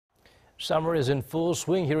Summer is in full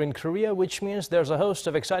swing here in Korea, which means there's a host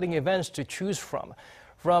of exciting events to choose from.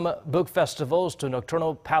 From book festivals to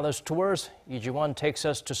nocturnal palace tours, Lee Ji-won takes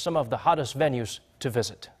us to some of the hottest venues to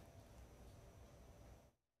visit.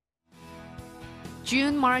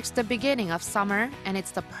 June marks the beginning of summer, and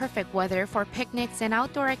it's the perfect weather for picnics and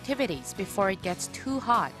outdoor activities before it gets too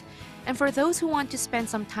hot. And for those who want to spend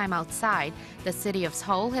some time outside, the city of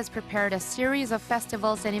Seoul has prepared a series of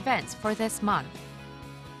festivals and events for this month.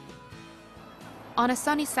 On a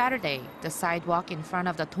sunny Saturday, the sidewalk in front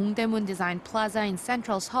of the Dongdaemun Design Plaza in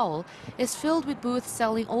central Seoul is filled with booths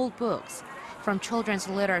selling old books. From children's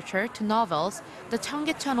literature to novels, the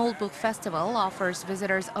Cheonggyecheon Old Book Festival offers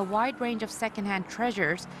visitors a wide range of secondhand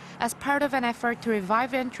treasures as part of an effort to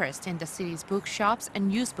revive interest in the city's bookshops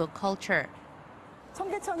and used book culture.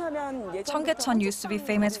 Cheonggyecheon used to be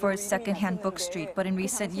famous for its secondhand book street, but in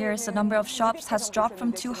recent years, the number of shops has dropped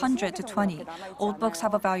from 200 to 20. Old books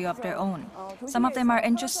have a value of their own. Some of them are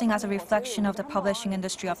interesting as a reflection of the publishing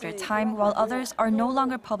industry of their time, while others are no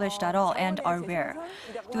longer published at all and are rare.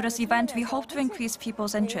 Through this event, we hope to increase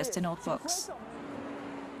people's interest in old books.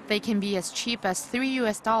 They can be as cheap as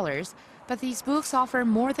 $3, but these books offer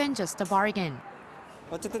more than just a bargain.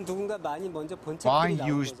 Buying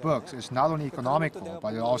used books is not only economical,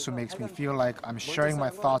 but it also makes me feel like I'm sharing my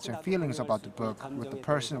thoughts and feelings about the book with the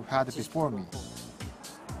person who had it before me.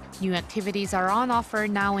 New activities are on offer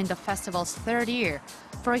now in the festival's third year.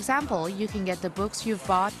 For example, you can get the books you've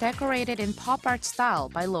bought decorated in pop art style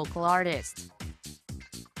by local artists.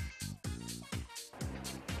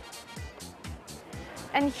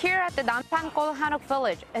 And here at the Namsan Hanok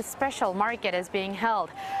Village, a special market is being held.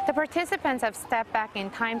 The participants have stepped back in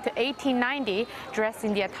time to 1890, dressed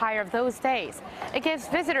in the attire of those days. It gives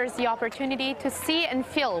visitors the opportunity to see and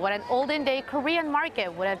feel what an olden-day Korean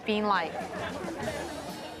market would have been like.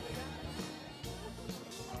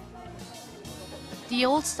 The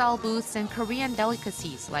old-style booths and Korean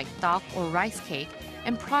delicacies like tteok or rice cake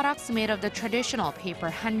and products made of the traditional paper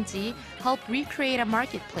hanji help recreate a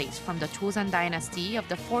marketplace from the Joseon dynasty of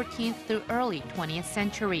the 14th through early 20th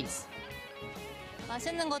centuries.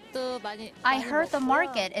 I heard the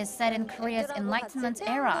market is set in Korea's Enlightenment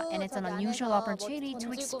era, and it's an unusual opportunity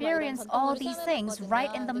to experience all these things right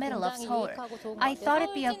in the middle of Seoul. I thought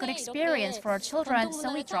it'd be a good experience for our children,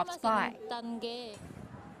 so we dropped by.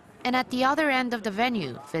 And at the other end of the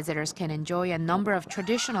venue, visitors can enjoy a number of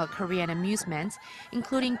traditional Korean amusements,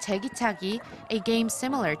 including Cheonggyecheon, a game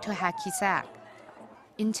similar to hacky sack.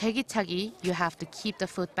 In Cheonggyecheon, you have to keep the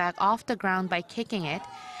footbag off the ground by kicking it,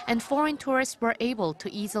 and foreign tourists were able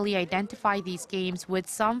to easily identify these games with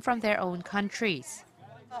some from their own countries.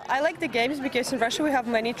 I like the games because in Russia we have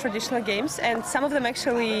many traditional games, and some of them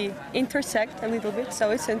actually intersect a little bit,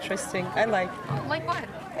 so it's interesting. I like. Like what?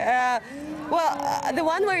 The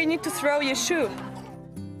one where you need to throw your shoe.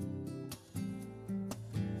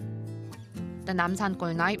 The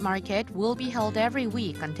Namsan Night Market will be held every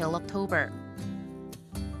week until October.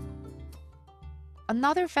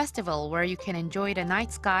 Another festival where you can enjoy the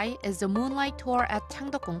night sky is the moonlight tour at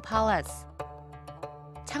Cheonggyecheon Palace.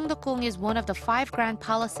 Cheonggyecheon is one of the 5 grand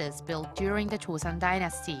palaces built during the Joseon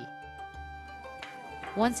dynasty.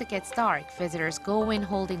 Once it gets dark, visitors go in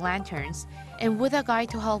holding lanterns, and with a guide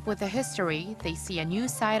to help with the history, they see a new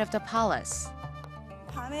side of the palace.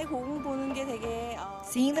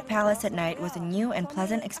 Seeing the palace at night was a new and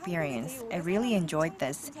pleasant experience. I really enjoyed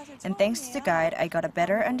this, and thanks to the guide, I got a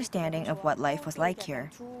better understanding of what life was like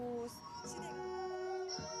here.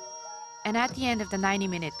 And at the end of the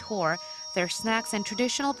 90-minute tour, there are snacks and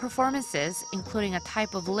traditional performances, including a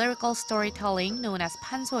type of lyrical storytelling known as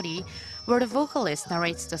pansori, where the vocalist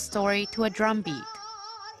narrates the story to a drum beat.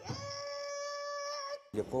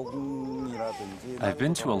 I've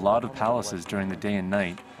been to a lot of palaces during the day and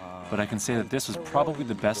night, but I can say that this was probably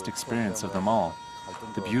the best experience of them all.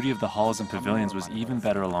 The beauty of the halls and pavilions was even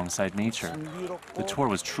better alongside nature. The tour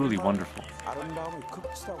was truly wonderful.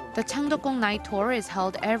 The Cheonggyecheon Night Tour is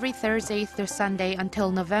held every Thursday through Sunday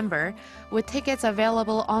until November, with tickets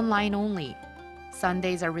available online only.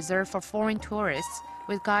 Sundays are reserved for foreign tourists,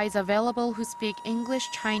 with guides available who speak English,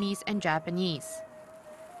 Chinese, and Japanese.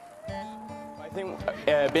 I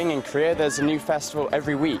think being in Korea, there's a new festival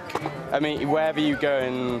every week. I mean, wherever you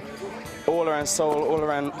go, all around Seoul, all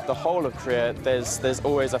around the whole of Korea, there's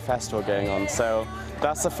always a festival going on. So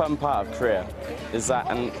that's the fun part of Korea, is that,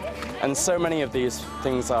 and so many of these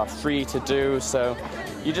things are free to do, so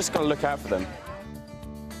you just got to look out for them.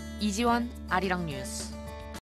 Lee Ji-won, Arirang News.